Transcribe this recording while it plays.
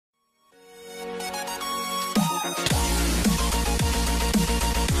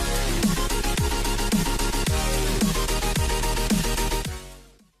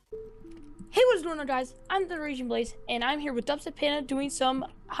on, guys? I'm the Raging Blaze, and I'm here with Dubstep Panda doing some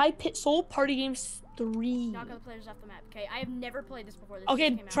High Pit Soul Party Games 3. Knock all the players off the map. Okay, I have never played this before. This Okay,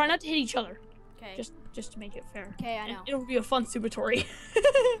 just came try out. not to hit each other. Okay. Just to make it fair. Okay, I And know. it'll be a fun subatory.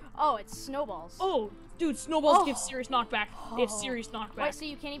 Oh, it's snowballs. Oh, dude, snowballs Oh. give serious knockback. They have serious knockback. Wait, so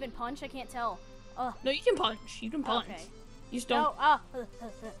you can't even punch? I can't tell. Ugh. No, you can punch. You can punch. Okay. You just don't. No. Ah. You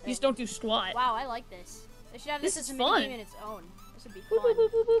just don't do squat. Wow, I like this. They should have this This as a is mini fun. game in its own. This would be Boop, fun. boop,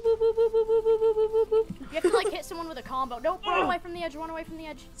 boop, boop, boop, boop, boop, boop, boop, boop, boop, boop. You have to like hit someone with a combo. Nope, run away from the edge. Run away from the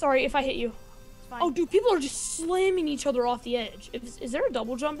edge. Sorry if I hit you. It's fine. Oh, dude, people are just slamming each other off the edge. Is there a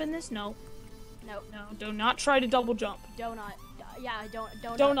double jump in this? No. Nope. No, do not try to double jump. Donut. Yeah,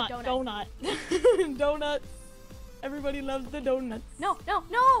 donut. Donut. Donut. Everybody loves the donuts. No, no,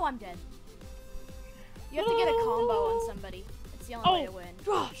 no! I'm dead. You have to get a combo on somebody. It's the only way to win.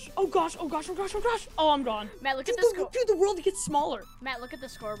 Gosh. Oh gosh. Oh gosh. Oh gosh. Oh gosh. Oh, I'm gone. Matt, look Dude, at the score. dude, the world gets smaller. Matt, look at the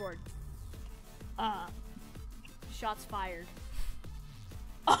scoreboard. Shots fired.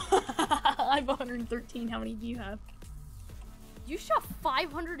 I have 113. How many do you have? You shot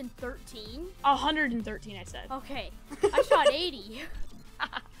 513? 113, I said. Okay. I shot 80.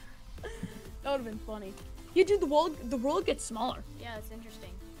 That would have been funny. Yeah, dude, the world gets smaller. Yeah, it's interesting.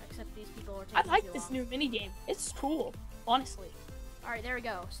 Except these people are I taking like too this long. new mini game. It's cool, honestly. Alright, there we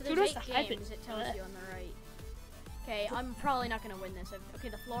go. So Dude, there's there's 8 the hype games, in- it tells you on the right. Okay, I'm probably not gonna win this. Okay,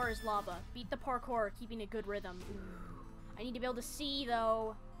 the floor is lava. Beat the parkour, keeping a good rhythm. I need to be able to see,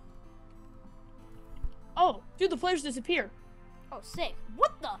 though. Oh, dude, the players disappear. Oh, sick.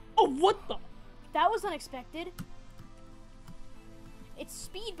 What the? Oh, what the? That was unexpected. It's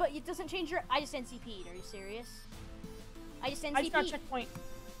speed, but it doesn't change your... I just NCP'd. Are you serious? I just I just got a NCP'd. checkpoint.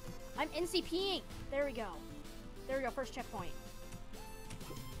 I'm NCPing. There we go. There we go. First checkpoint.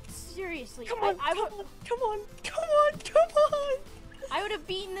 Seriously. Come on, I come would on, come on, come on, come on. I would have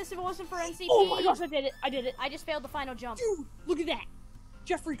beaten this if it wasn't for NCP. Oh my gosh, I did it. I did it. I just failed the final jump. Dude, look at that.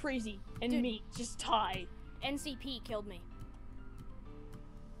 Jeffrey Crazy and Dude. me just tied. NCP killed me.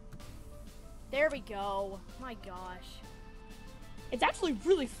 There we go. My gosh. It's actually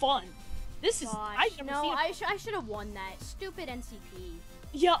really fun. This is, Gosh. I've never No, seen it. I should have won that. Stupid NCP.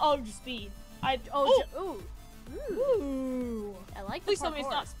 Yeah, oh, speed. Ooh. Ooh. I like the Please tell me it's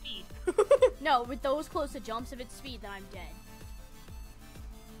parkour. not speed. No, with those close to jumps, if it's speed, then I'm dead.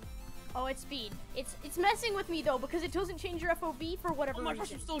 Oh, it's speed. It's messing with me though because it doesn't change your FOV for whatever Oh my gosh,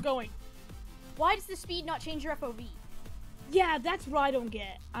 reason. I'm still going. Why does the speed not change your FOV? Yeah, that's what I don't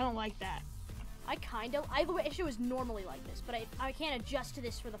get. I don't like that. I wish it was normally like this, but I can't adjust to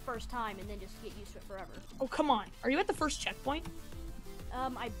this for the first time and then just get used to it forever. Oh, come on. Are you at the first checkpoint?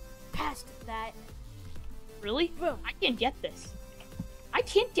 I passed that. Really? Boom. I can't get this. I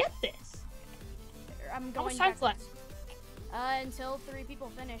can't get this. I'm How going much time's backwards. left? Until 3 people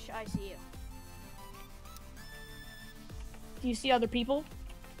finish, I see you. Do you see other people?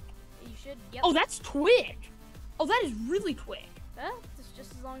 You should. Yep. Oh, that's quick. Oh, that is really quick. It's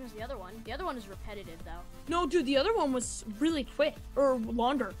just as long as the other one. The other one is repetitive though. No, dude, the other one was really quick. Or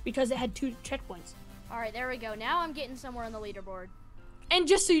longer, because it had 2 checkpoints. Alright, there we go. Now I'm getting somewhere on the leaderboard. And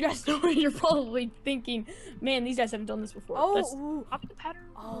just so you guys know, you're probably thinking, man, these guys haven't done this before. Oh, That's ooh. copy the pattern.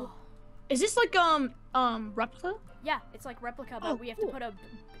 Oh. Is this like, replica? Yeah, it's like replica, but Oh, we have cool. to put a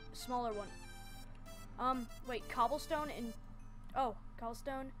smaller one. Wait, cobblestone and... Oh,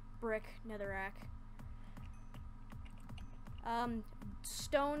 cobblestone, brick, netherrack.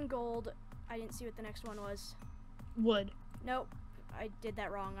 Stone, gold. I didn't see what the next one was. Wood. Nope, I did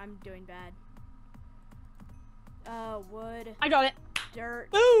that wrong. I'm doing bad. Wood, I got it. dirt,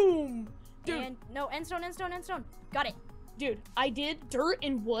 Boom! Dude, and... No, endstone, endstone, endstone. Got it. dude, I did dirt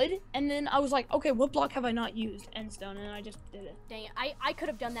and wood, and then I was like, okay, what block have I not used? Endstone, and I just did it. Dang it. I could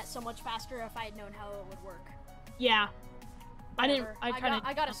have done that so much faster if I had known how it would work. Yeah. I didn't, Whatever.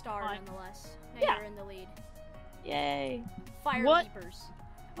 I got a star nonetheless. Now Yeah. you're in the lead. Yay. Fire What? leapers.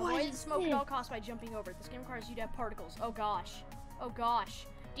 What Avoid the is smoke at this? all costs by jumping over it. This game requires you to have particles. Oh gosh. Oh gosh.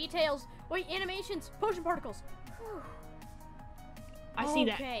 Details. Wait, animations. Potion particles. Whew. I see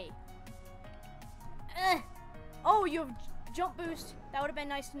that. Okay. Oh, you have jump boost. That would have been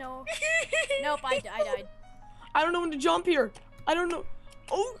nice to know. Nope, I died. I don't know when to jump here. I don't know.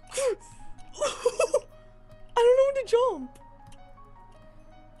 Oh. I don't know when to jump.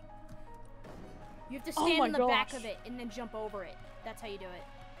 You have to Oh stand my in the back gosh. of it and then jump over it. That's how you do it.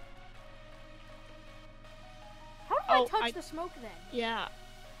 How do Oh, I touch I- the smoke then? Yeah.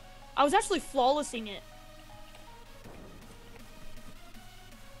 I was actually flawlessing it.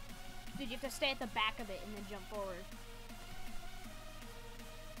 Dude, you have to stay at the back of it and then jump forward.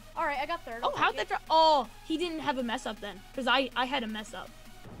 Alright, I got third. Oh, how'd that drop? Oh, he didn't have a mess up then. Because I had a mess up.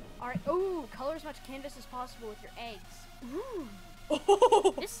 All right. Ooh, color as much canvas as possible with your eggs. Ooh.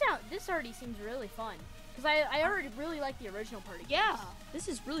 Oh, This already seems really fun. Cause I already really like the original party. yeah, this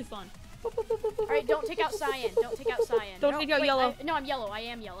is really fun. All right, don't take out cyan. Don't take out cyan. Don't take out yellow. No, I'm yellow. I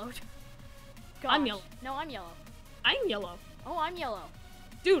am yellow. I'm Gosh. yellow. No, I'm yellow. I'm yellow. Oh, I'm yellow.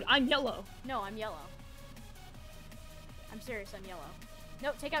 Dude, I'm yellow. No, I'm yellow. I'm serious. I'm yellow.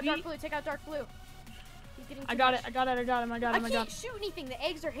 No, take out dark blue. Take out dark blue. He's getting. I got it. I got it. I got him. I got him. I I can't got him. shoot anything. The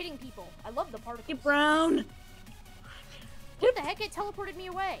eggs are hitting people. I love the particles. Get brown. What the heck? It teleported me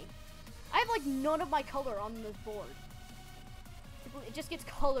away. I have like none of my color on this board. It just gets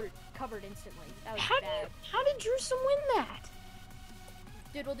covered instantly. That was bad. How did Drewsome win that?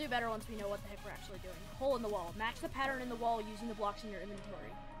 Dude, we'll do better once we know what the heck we're actually doing. Hole in the wall. Match the pattern in the wall using the blocks in your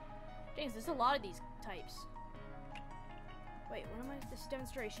inventory. James, there's a lot of these types. Wait, what am I? This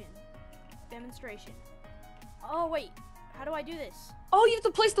demonstration. Demonstration. Oh, wait. How do I do this? Oh, you have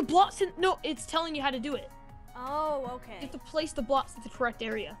to place the blocks in. No, it's telling you how to do it. Oh, okay. You have to place the blocks in the correct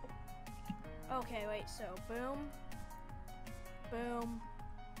area. Okay, wait. So, boom. Boom.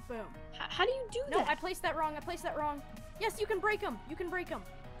 Boom. How do you do No, that? I placed that wrong. I placed that wrong. Yes, you can break them. You can break them.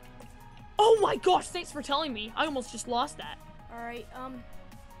 Oh my gosh, thanks for telling me. I almost just lost that. Alright,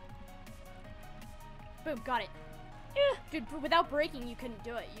 boom, got it. Yeah. Dude, without breaking, you couldn't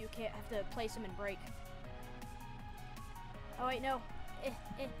do it. You can't have to place them and break. Oh, wait, no.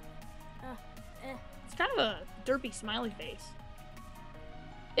 It's kind of a derpy smiley face.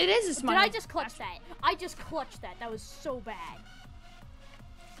 It is a Did smiley. I just clutch that? I just clutched that. That was so bad.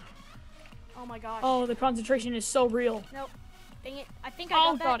 Oh my gosh. Oh, the concentration is so real. Nope. Dang it. I think I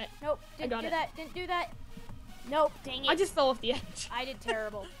got that. got it. Nope. Didn't got do it. that. Didn't do that. Nope. Dang it. I just fell off the edge. I did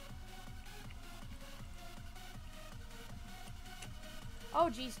terrible. Oh,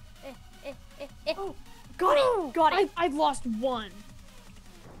 jeez. Oh, Got it. Got it. I've lost one.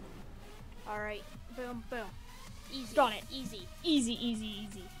 All right. Boom, boom. Easy. Got it. Easy. Easy, easy,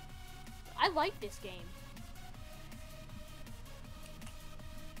 easy. I like this game.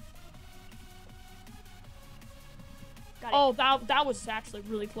 Got it. Oh, that was actually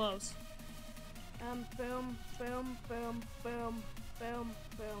really close. Boom, boom, boom, boom, boom, boom.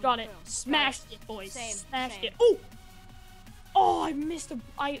 Got it. boom. Smashed Got it, boys. Same, Smashed same. it. Oh! Oh, I missed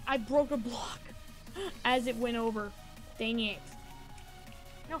I broke a block as it went over. Dang it.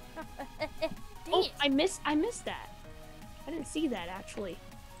 No, no. Dang Oh, it. I missed that. I didn't see that actually.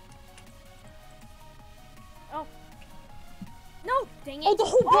 Oh. No, dang it. Oh, the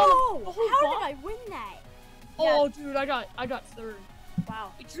whole Oh, bomb. The whole how bomb. did I win that? Oh, dude, I got third.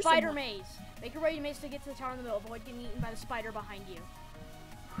 Wow. Wait, you're Spider so- maze. Make your way to maze to get to the tower in the middle. Avoid getting eaten by the spider behind you.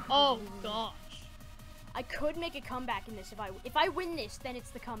 Oh gosh. I could make a comeback in this if I win this, then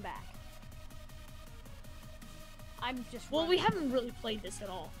it's the comeback. I'm just. Well, we running. haven't really played this at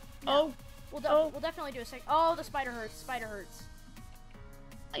all. No. Oh, We'll definitely do a sec. Oh, the spider hurts. Spider hurts.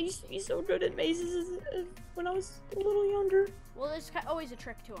 I used to be so good at mazes when I was a little younger. Well, there's always a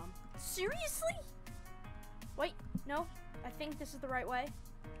trick to them. Seriously? Wait, no. I think this is the right way.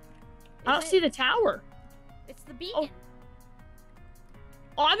 I don't Is see it? the tower. It's the beacon.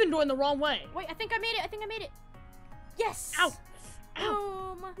 Oh, I've been doing the wrong way. Wait, I think I made it. I think I made it. Yes. Ow.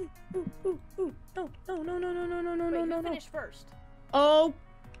 Ow. Boom. Ooh, ooh. No, no, no, no, no, no, no, no, Wait, no, who no. finished first? Oh,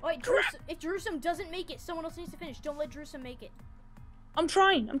 Wait, if Jerusalem doesn't make it, someone else needs to finish. Don't let Jerusalem make it. I'm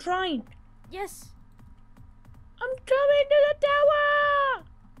trying. I'm trying. Yes. I'm coming to the tower.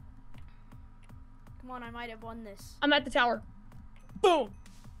 Come on, I might have won this. I'm at the tower. Boom.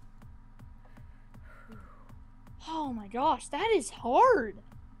 Oh my gosh, that is hard.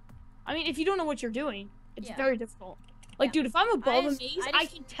 I mean, if you don't know what you're doing, it's Yeah. very difficult. Like, Yeah. dude, if I'm above a just- maze, I I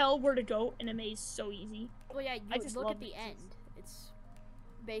just- can tell where to go in a maze so easy. Well, yeah, I you just look love at the mazes. end. It's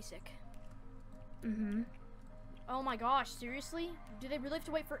basic. Mm-hmm. Oh my gosh, seriously? Do they really have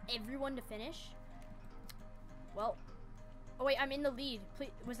to wait for everyone to finish? Well, oh wait, I'm in the lead.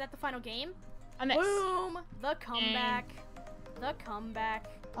 Please, was that the final game? I'm at. Boom! The comeback. The comeback.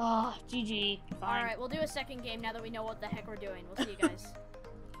 Ah, GG. Fine. Alright, we'll do a second game now that we know what the heck we're doing. We'll see you guys.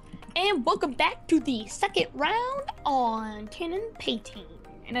 And welcome back to the second round on Cannon Painting.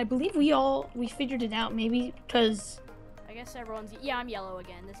 And I believe we figured it out maybe because I guess everyone's... Yeah, I'm yellow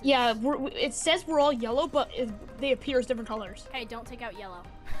again. This is... yeah, it says we're all yellow, but they appear as different colors. Hey, don't take out yellow.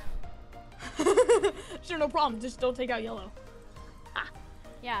 Sure, no problem. Just don't take out yellow.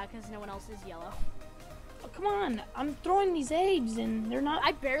 Yeah, because no one else is yellow. Oh, come on, I'm throwing these eggs and they're not.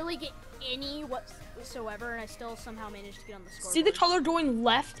 I barely get any whatsoever, and I still somehow managed to get on the scoreboard. See the color going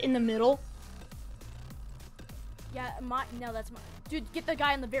left in the middle? Yeah, no, that's my... Dude, get the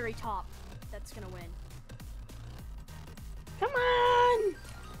guy on the very top. That's gonna win. Come on!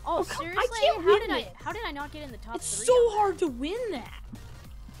 Oh, Oh, seriously? I can't win How did I not get in the top It's 3? so on that? hard to win that.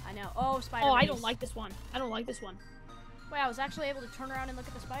 I know. Oh, spider. Oh, I maze. don't like this one. I don't like this one. Wait, I was actually able to turn around and look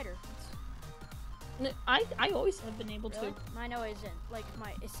at the spider. I always have been able Really? to. Mine always isn't. Like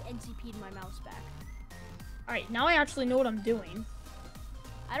it's NCP'd my mouse back. All right, now I actually know what I'm doing.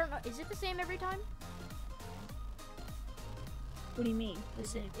 I don't know. Is it the same every time? What do you mean?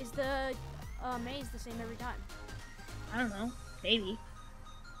 Is the maze the same every time? I don't know. Maybe.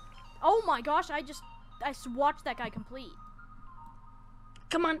 Oh my gosh! I watched that guy complete.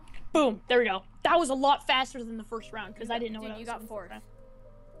 Come on. Boom. There we go. That was a lot faster than the first round because I didn't know Dude, what I was you got doing. fourth.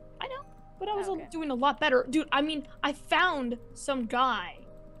 I know, but I was Okay. doing a lot better. Dude, I mean, I found some guy.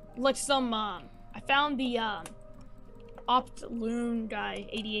 Like some, I found the, Optloon guy,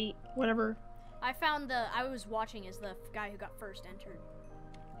 88, whatever. I was watching as the guy who got first entered.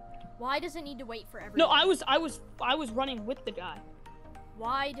 Why does it need to wait for everyone? No, I was running with the guy.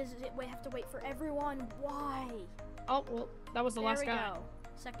 Why does it have to wait for everyone? Why? Oh, well, that was the last guy. Go.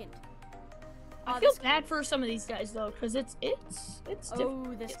 Second. I feel bad for some of these guys though, because it's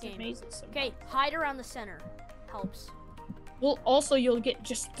Oh, this game. Okay, hide around the center. Helps. Well, also you'll get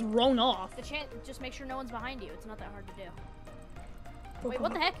just thrown off. Just make sure no one's behind you. It's not that hard to do. Wait,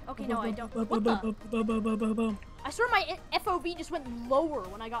 what the heck? Okay, no, I don't. What the? I swear my FOV just went lower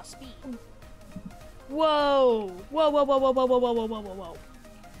when I got speed. Whoa! Whoa! Whoa! Whoa! Whoa! Whoa! Whoa! Whoa! Whoa! Whoa! Whoa! Whoa!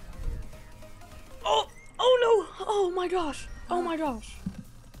 Oh! Oh no! Oh my gosh! Oh my gosh!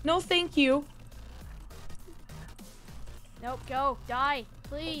 No, thank you. Nope, go, die,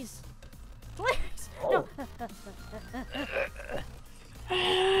 please, please. Oh. No.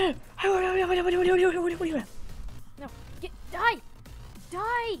 No, die,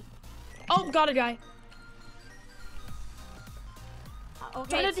 die. Oh, got a guy.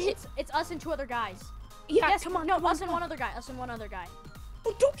 Okay, it's us and 2 other guys. Yeah, Yes, come on. no, come on, us and come on. one other guy. Us and one other guy.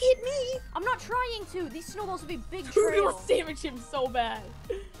 Oh, don't hit me! I'm not trying to. These snowballs will be big You're trail. gonna damage him so bad.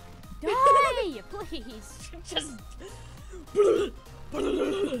 Die, please. Just.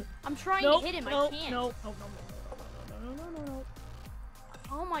 I'm trying Nope, to hit him. no, I can't. no, no, no, no, no, no.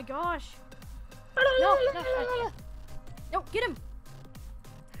 Oh my gosh. No, no, get him.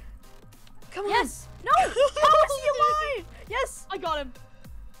 Come on. Yes. No. How is he alive? Yes. I got him.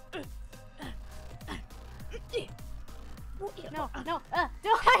 No, no,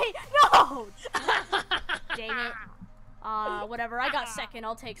 die! No! Dang it. Whatever. I got second.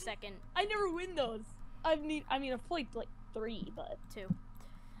 I'll take second. I never win those. I mean, I've played like 3, but 2.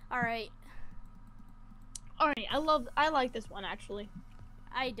 All right. all right. I like this one actually.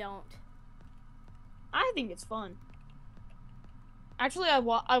 I don't. I think it's fun. Actually, I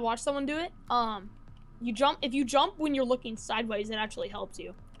watched someone do it. If you jump when you're looking sideways, it actually helps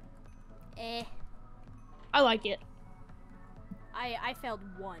you. I like it. I failed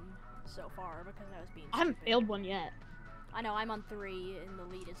 1 so far because I was being I haven't stupid. failed one yet. I know, I'm on 3 and the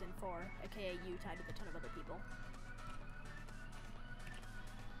lead is in 4, aka you tied with a ton of other people.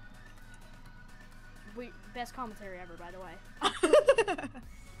 Best commentary ever, by the way.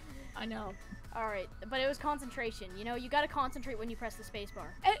 I know. Alright, but it was concentration. You know, you gotta concentrate when you press the spacebar.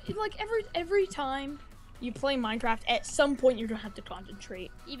 Like every time you play Minecraft, at some point you're gonna have to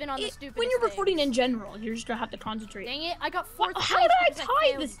concentrate. Even on the stupidest When you're recording things. in general, you're just gonna have to concentrate. Dang it, I got 4th place How did I because tie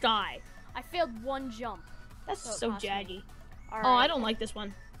failed, this guy? I failed 1 jump. That's So it so cost me. jaggy. All Oh, I right. don't like this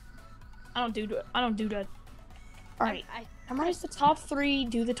one. I don't do that. All right. I Memorize the top 3.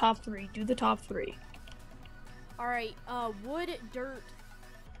 Do the top 3. Do the top 3. All right, wood, dirt,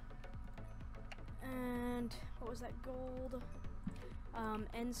 and what was that? Gold,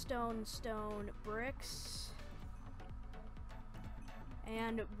 end stone, stone, bricks,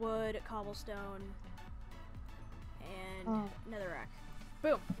 and wood, cobblestone, and netherrack.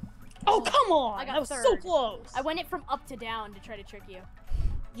 Boom. Oh, come on! I got that was so third. close. I went it from up to down to try to trick you.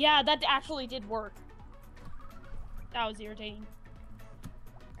 Yeah, that actually did work. That was irritating.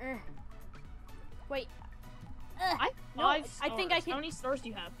 Wait. No, I think I can. How many stars do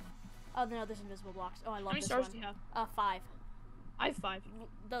you have? Oh no, there's invisible blocks. Oh, I love How many this stars one. do you have? 5. I have 5.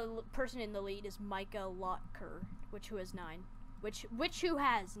 The person in the lead is Micah Lotker, who has 9. Who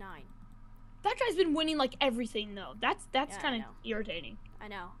has 9. That guy's been winning like everything though. That's Yeah, I kind of know. irritating. I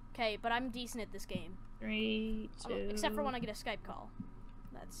know. Okay, but I'm decent at this game. 3, 2. Except for when I get a Skype call.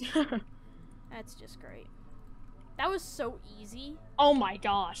 That's just great. That was so easy. Oh my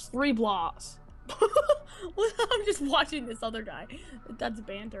gosh, 3 blocks. I'm just watching this other guy. That's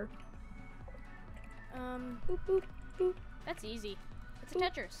banter. Boop, boop, boop. That's easy. It's a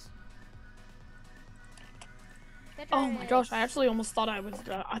Tetris. Oh my gosh, I actually almost thought I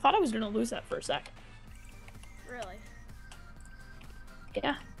thought I was gonna lose that for a sec. Really?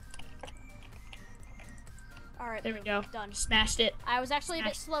 Yeah. All right. There we boom, go. Done. Smashed it. I was actually a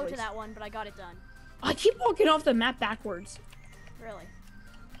bit Smashed slow to place. that one, but I got it done. I keep walking off the map backwards. Really.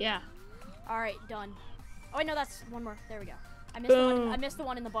 Yeah. All right, done. Oh wait, no, that's one more. There we go. I missed the one. Boom. I missed the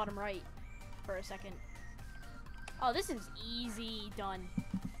one in the bottom right for a second. Oh, this is easy done.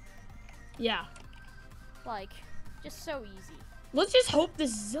 Yeah. Like, just so easy. Let's just hope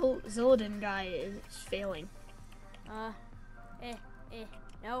this Zillidan guy is failing.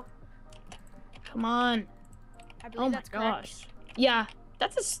 No. Come on. I believe Oh my that's correct. gosh. Yeah.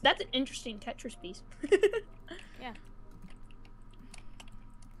 That's an interesting Tetris piece. Yeah.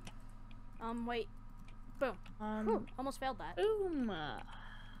 Wait. Boom. Whew, almost failed that. Boom.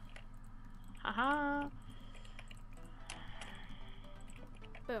 Haha.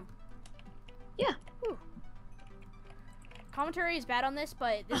 Boom. Yeah. Whew. Commentary is bad on this,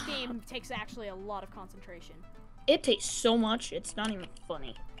 but this game takes actually a lot of concentration. It takes so much, it's not even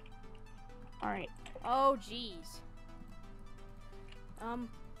funny. Alright. Oh, jeez.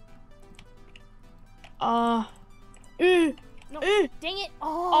 No, dang it!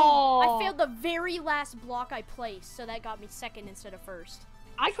 Oh, I failed the very last block I placed, so that got me second instead of first.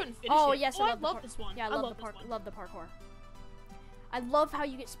 I couldn't finish Oh it. yes, I love love this one. Yeah, I love the this one. love the parkour. I love how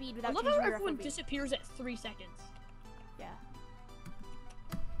you get speed I without love how changing your everyone FOV. disappears at 3 seconds. Yeah.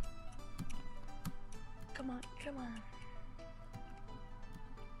 Come on, come on.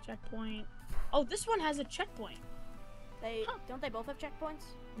 Checkpoint. Oh, this one has a checkpoint. Don't they both have checkpoints?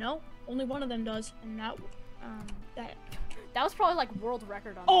 No, only one of them does, and that That was probably like world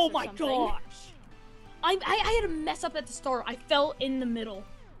record on. Oh this or my something. gosh! I had a mess up at the start. I fell in the middle,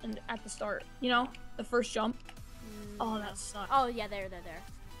 and at the start, you know, the first jump. Oh, that sucked. Oh yeah, there.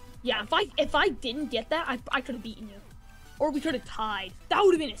 Yeah, if I didn't get that, I could have beaten you, or we could have tied. That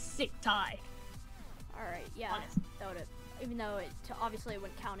would have been a sick tie. All right, yeah, Honest. that would have. Even though obviously it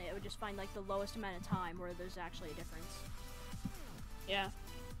wouldn't count it, it would just find like the lowest amount of time where there's actually a difference. Yeah.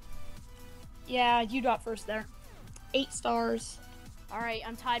 Yeah, you got first there. 8 stars. All right,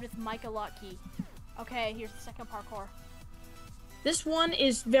 I'm tied with Micah Lotkey. Okay, here's the second parkour. This one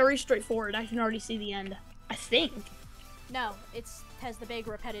is very straightforward. I can already see the end. I think. No, it has the big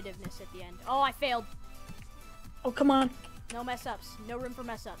repetitiveness at the end. Oh, I failed. Oh, come on. No mess ups. No room for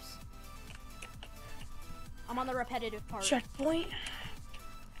mess ups. I'm on the repetitive part. Checkpoint.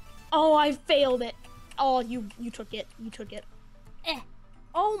 Oh, I failed it. Oh, you took it. You took it.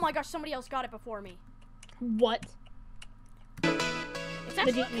 Oh my gosh, somebody else got it before me. What? It's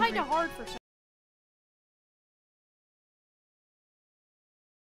actually kind of hard for some.